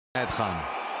Junaid Khan,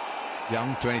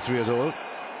 young, 23 years old.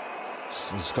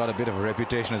 He's got a bit of a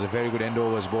reputation as a very good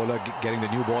end-overs bowler, getting the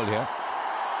new ball here.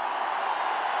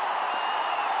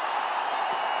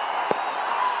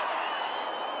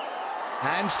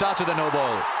 And starts with a no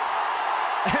ball.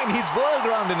 And he's whirled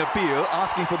around in appeal,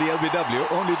 asking for the LBW,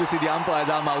 only to see the umpire's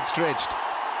arm outstretched.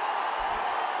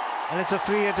 And it's a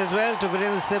free hit as well to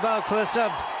Virendra Sehwag first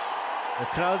up. The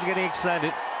crowd's getting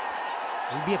excited.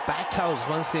 It'll be a packed house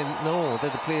once they know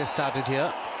that the play has started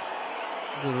here.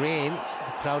 The rain,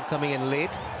 the crowd coming in late.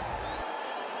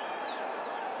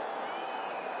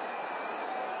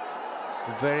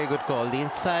 A very good call. The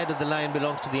inside of the line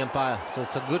belongs to the umpire, so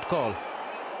it's a good call.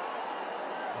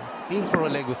 Been for a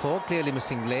leg before, clearly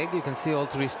missing leg. You can see all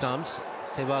three stumps.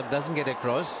 Sehwag doesn't get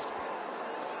across.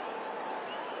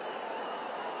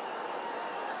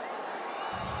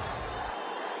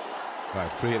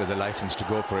 Right, free hit has a license to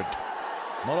go for it.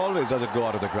 Not always does it go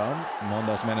out of the ground.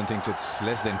 Mohandas Menon thinks it's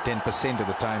less than 10% of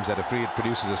the times that a free hit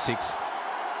produces a six.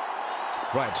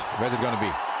 Right, where's it going to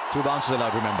be? Two bounces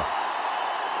allowed, remember.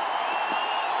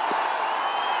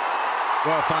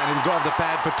 Well, fine, it'll go off the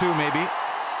pad for two, maybe.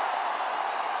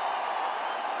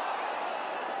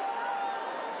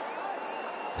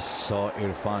 Saw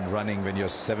Irfan running. When you're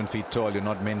 7 feet tall, you're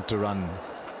not meant to run.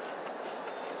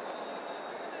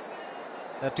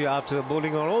 That you after the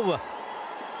bowling or over.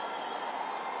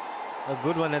 A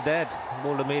good one at that.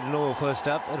 Bowler made an over first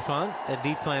up. Irfan, a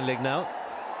deep fine leg now.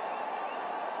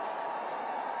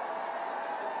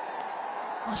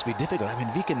 Must be difficult. I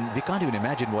mean, we can't even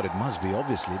imagine what it must be,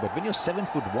 obviously. But when you're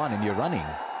 7'1" and you're running,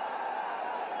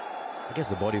 I guess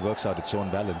the body works out its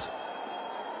own balance.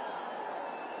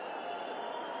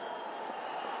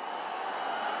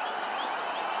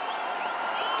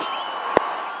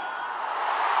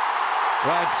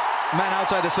 Right, man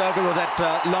outside the circle was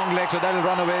at long leg, so that'll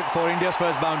run away for India's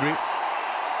first boundary.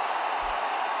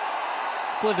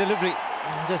 Poor delivery.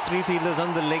 Just three fielders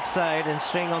on the leg side and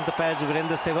straying on the pads of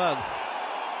Virendra Sehwag.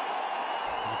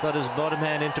 He's got his bottom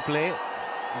hand into play,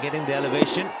 getting the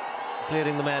elevation,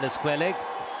 clearing the man at square leg.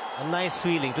 A nice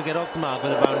feeling to get off the mark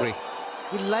with a boundary.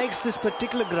 He likes this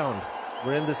particular ground,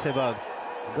 Virendra Sehwag.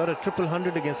 He got a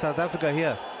 100 against South Africa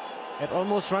here. At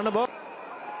almost run a ball.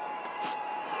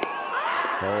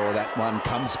 Oh, that one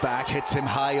comes back, hits him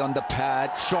high on the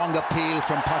pad. Strong appeal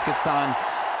from Pakistan.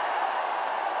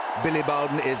 Billy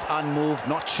Bowden is unmoved,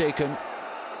 not shaken.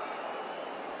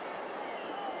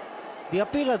 The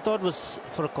appeal I thought was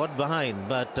for a caught behind,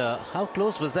 but how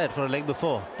close was that for a leg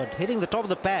before? But hitting the top of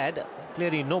the pad,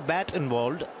 clearly no bat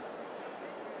involved.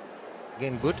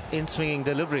 Again, good in-swinging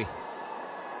delivery.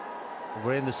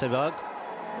 Virendra Sehwag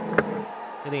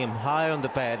hitting him high on the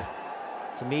pad.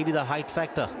 So maybe the height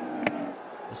factor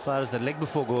as far as the leg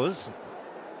before goes.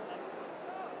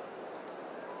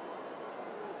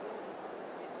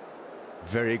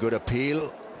 Very good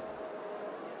appeal.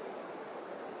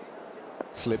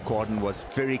 Slip Corden was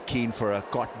very keen for a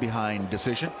caught behind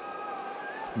decision.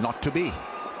 Not to be.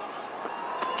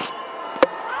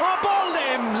 Oh, bowled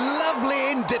him!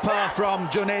 Lovely in dipper from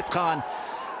Junaid Khan.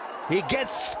 He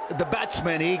gets the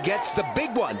batsman, he gets the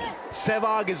big one.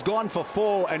 Sehwag is gone for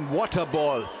four, and what a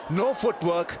ball. No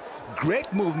footwork,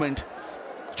 great movement.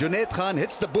 Junaid Khan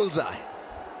hits the bullseye.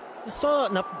 I saw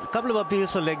a couple of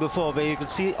appeals for leg before where you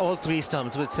could see all three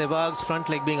stumps, with Sehwag's front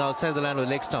leg being outside the line with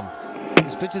leg stump.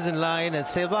 His pitch is in line, and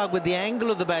Sehwag with the angle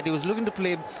of the bat, he was looking to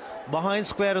play behind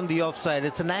square on the offside.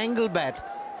 It's an angle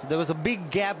bat, so there was a big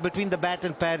gap between the bat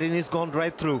and pad, and he's gone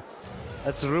right through.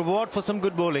 That's a reward for some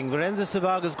good bowling. Virendra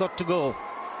Sehwag has got to go.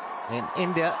 And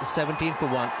India 17 for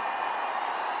 1.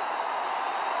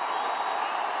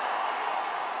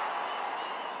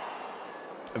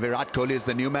 Virat Kohli is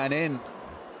the new man in.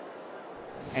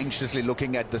 Anxiously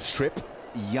looking at the strip.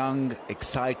 Young,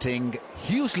 exciting,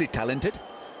 hugely talented.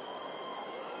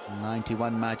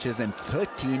 91 matches and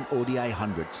 13 ODI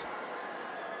hundreds.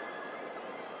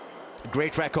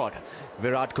 Great record.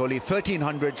 Virat Kohli, 13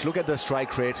 hundreds. Look at the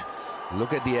strike rate.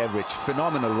 Look at the average.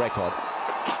 Phenomenal record.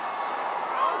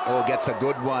 Oh, gets a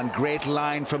good one. Great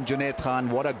line from Junaid Khan.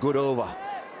 What a good over.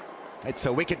 It's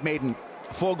a wicket maiden.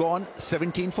 4 gone,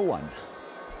 17 for 1.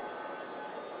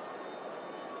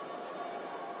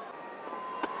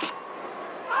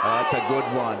 That's a good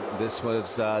one. This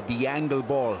was the angle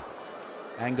ball.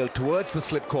 Angle towards the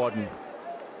slip cordon.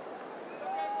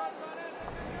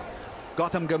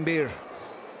 Gautam Gambhir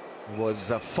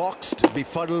was foxed,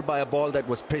 befuddled by a ball that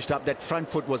was pitched up. That front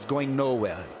foot was going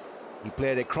nowhere. He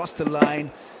played across the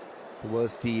line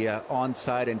towards the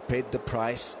onside and paid the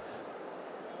price.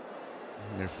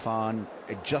 Irfan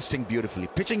adjusting beautifully,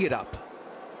 pitching it up.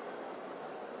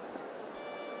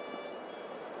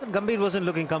 But Gambhir wasn't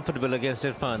looking comfortable against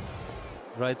Irfan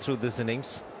right through this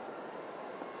innings.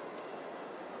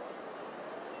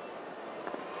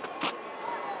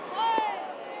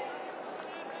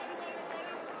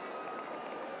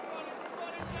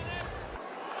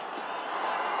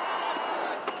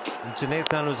 Junaid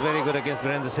Khan was very good against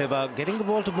Virendra Sehwag, getting the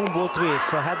ball to boom both ways.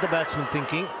 So had the batsman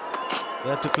thinking, you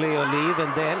have to play or leave,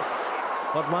 and then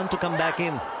got one to come back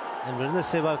in. And Virendra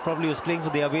Sehwag probably was playing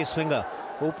for the away swinger,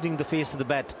 opening the face of the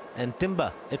bat, and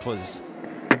timber it was.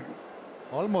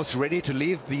 Almost ready to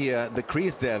leave the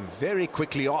crease there, very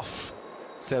quickly off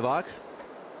Sehwag,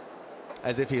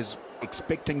 as if he's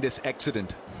expecting this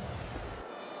accident.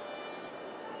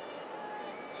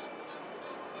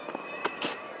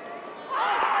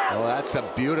 Oh, that's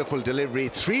a beautiful delivery.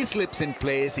 3 slips in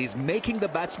place. He's making the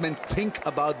batsman think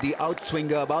about the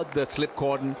outswinger, about the slip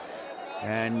cordon.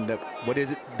 And what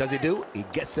does he do? He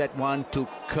gets that one to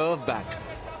curve back.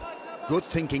 Good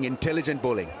thinking, intelligent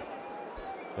bowling.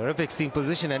 Terrific seam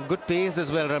position and good pace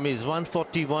as well, Ramesh.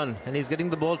 141, and he's getting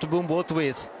the ball to boom both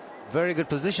ways. Very good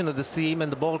position of the seam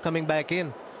and the ball coming back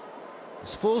in.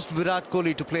 He's forced Virat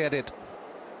Kohli to play at it.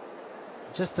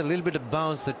 Just a little bit of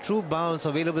bounce, the true bounce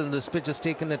available in this pitch has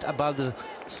taken it above the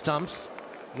stumps.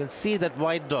 You can see that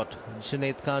white dot.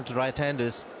 Junaid Khan to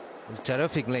right-handers.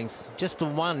 Terrific links. Just the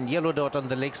one yellow dot on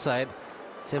the leg side.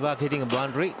 Sehwag hitting a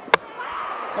boundary.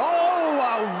 Oh,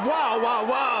 wow, wow, wow,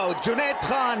 wow. Junaid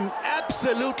Khan,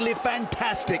 absolutely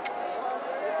fantastic.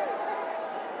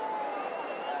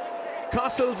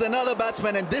 Castles another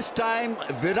batsman, and this time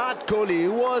Virat Kohli,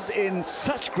 who was in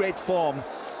such great form,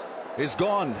 is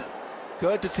gone.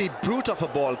 Courtesy brute of a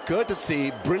ball,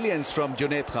 courtesy brilliance from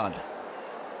Junaid Khan.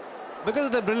 Because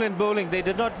of the brilliant bowling, they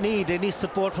did not need any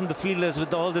support from the fielders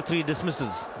with all the 3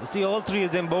 dismissals. You see all 3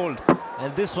 of them bowled,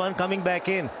 and this one coming back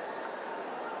in.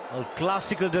 A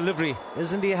classical delivery.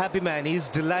 Isn't he a happy man? He's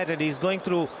delighted. He's going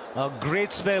through a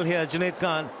great spell here, Junaid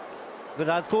Khan.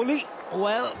 Virat Kohli,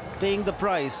 well, paying the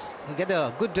price. You get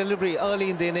a good delivery early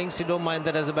in the innings. You don't mind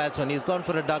that as a batsman. He's gone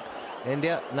for a duck.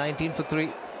 India 19 for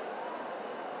 3.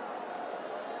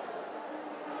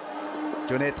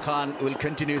 Junaid Khan will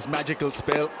continue his magical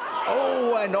spell.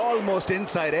 Oh, and almost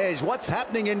inside edge. What's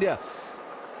happening, India?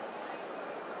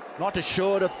 Not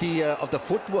assured of the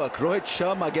footwork. Rohit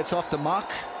Sharma gets off the mark.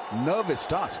 Nervous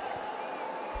start.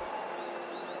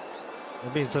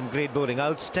 There's been some great bowling,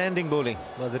 outstanding bowling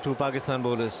by the 2 Pakistan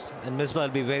bowlers. And Misbah will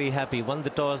be very happy. Won the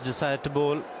toss, decided to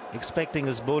bowl, expecting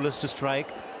his bowlers to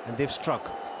strike, and they've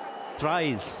struck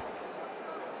thrice.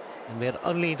 And we're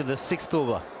only into the 6th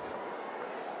over.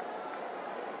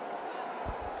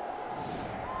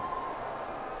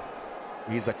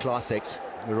 He's a class act,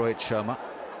 Rohit Sharma.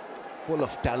 Full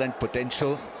of talent,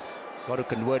 potential. Got to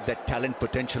convert that talent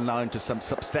potential now into some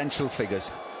substantial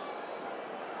figures.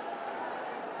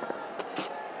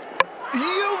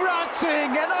 Yuvraj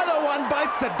Singh, another one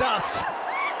bites the dust.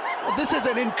 This is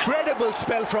an incredible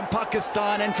spell from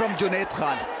Pakistan and from Junaid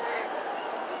Khan.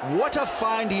 What a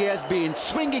find he has been,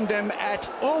 swinging them at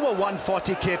over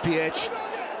 140 kph.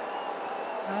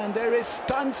 And there is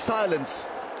stunned silence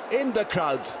in the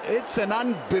crowds. It's an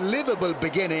unbelievable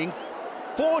beginning.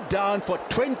 4 down for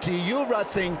 20. Yuvraj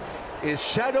Singh is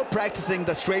shadow practicing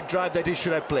the straight drive that he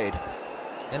should have played.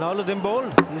 And all of them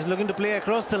bowled. He's looking to play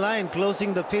across the line,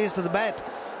 closing the face of the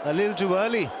bat a little too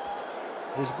early.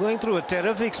 He's going through a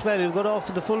terrific spell. He's got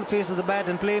off the full face of the bat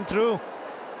and play him through.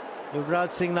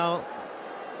 Yuvraj Singh now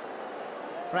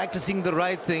practicing the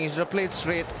right thing. He should have played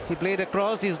straight. He played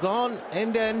across. He's gone.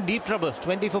 India in deep trouble.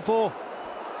 20 for 4.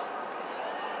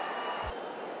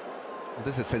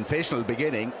 This is a sensational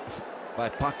beginning by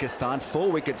Pakistan.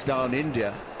 4 wickets down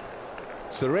India.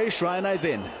 Suresh Raina is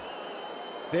in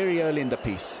very early in the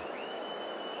piece.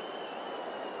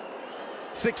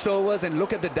 6 overs, and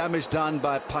look at the damage done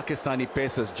by Pakistani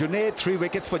pacers. Junaid 3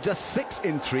 wickets for just 6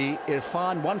 in 3.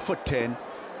 Irfan 1 for 10.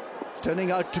 It's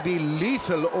turning out to be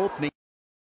lethal opening.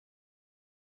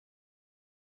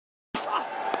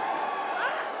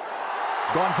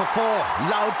 Gone for 4.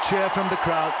 Loud cheer from the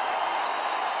crowd.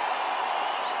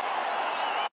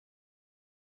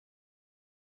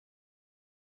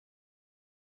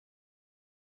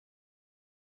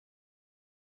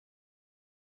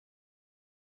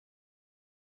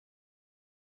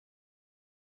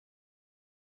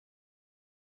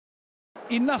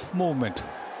 Enough movement.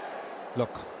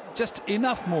 Look, just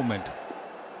enough movement.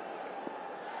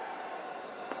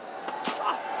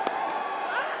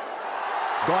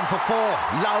 Gone for 4.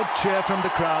 Loud cheer from the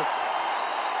crowd.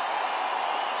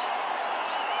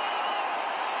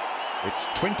 It's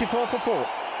 24 for 4.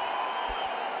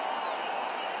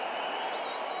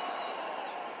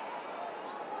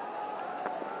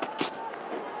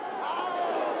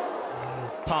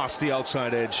 past the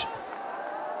outside edge.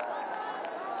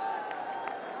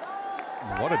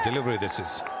 What a delivery this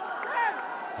is.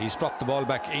 He's brought the ball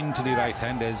back into the right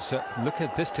hand. As look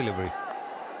at this delivery.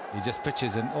 He just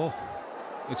pitches and oh,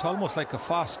 it's almost like a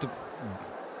fast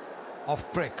off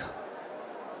break.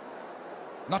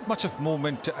 Not much of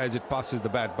movement as it passes the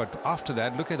bat, but after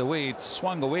that, look at the way it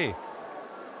swung away.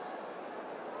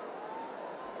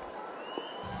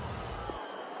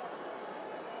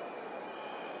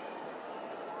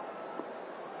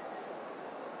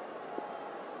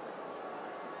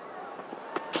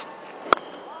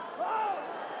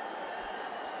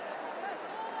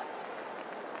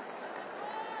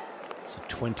 So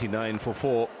 29 for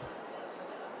 4.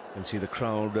 You can see the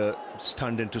crowd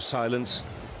stunned into silence.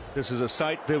 This is a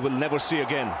sight they will never see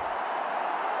again.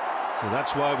 So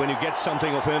that's why when you get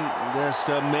something of him, just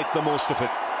make the most of it.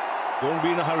 Don't be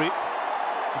in a hurry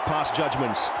to pass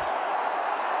judgments,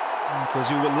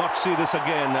 because you will not see this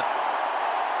again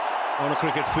on a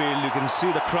cricket field. You can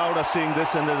see the crowd are seeing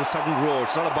this, and there's a sudden roar.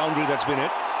 It's not a boundary that's been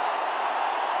hit.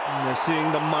 And they're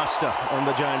seeing the master on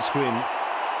the giant screen.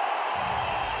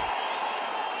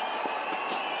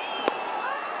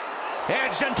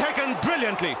 Edged and taken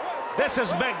brilliantly. This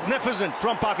is magnificent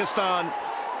from Pakistan.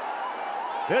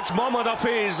 It's Mohammad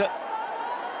Hafiz.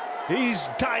 He's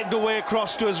dived away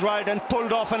across to his right and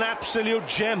pulled off an absolute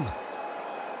gem.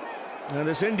 And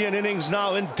this Indian innings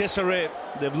now in disarray.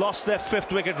 They've lost their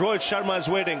 5th wicket. Rohit Sharma is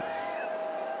waiting.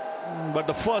 But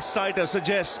the first sighter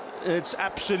suggests it's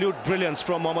absolute brilliance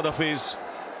from Mohammad Hafiz.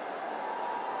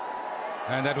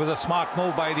 And that was a smart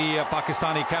move by the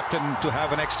Pakistani captain to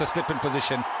have an extra slip in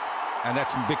position. And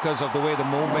that's because of the way the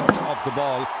movement of the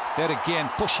ball. There again,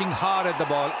 pushing hard at the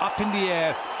ball, up in the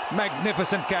air.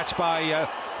 Magnificent catch by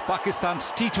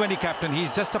Pakistan's T20 captain.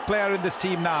 He's just a player in this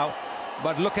team now.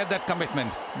 But look at that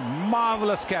commitment.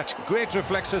 Marvellous catch. Great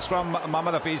reflexes from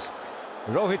Mohammad Hafiz.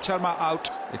 Rohit Sharma out.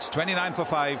 It's 29 for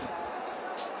 5.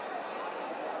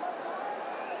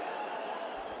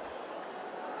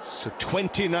 So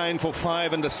 29 for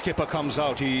 5 and the skipper comes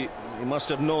out. He must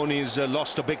have known he's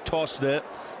lost a big toss there,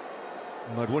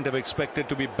 but wouldn't have expected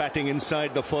to be batting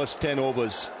inside the first 10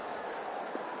 overs.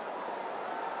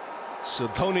 So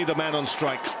Dhoni, the man on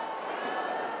strike.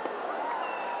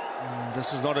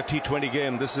 This is not a T20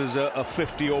 game. This is a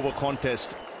 50-over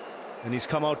contest. And he's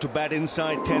come out to bat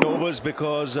inside 10 overs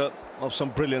because of some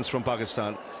brilliance from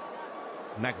Pakistan.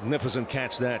 Magnificent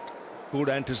catch that. Good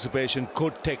anticipation,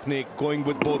 good technique, going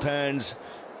with both hands.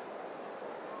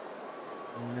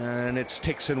 And it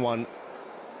sticks in one.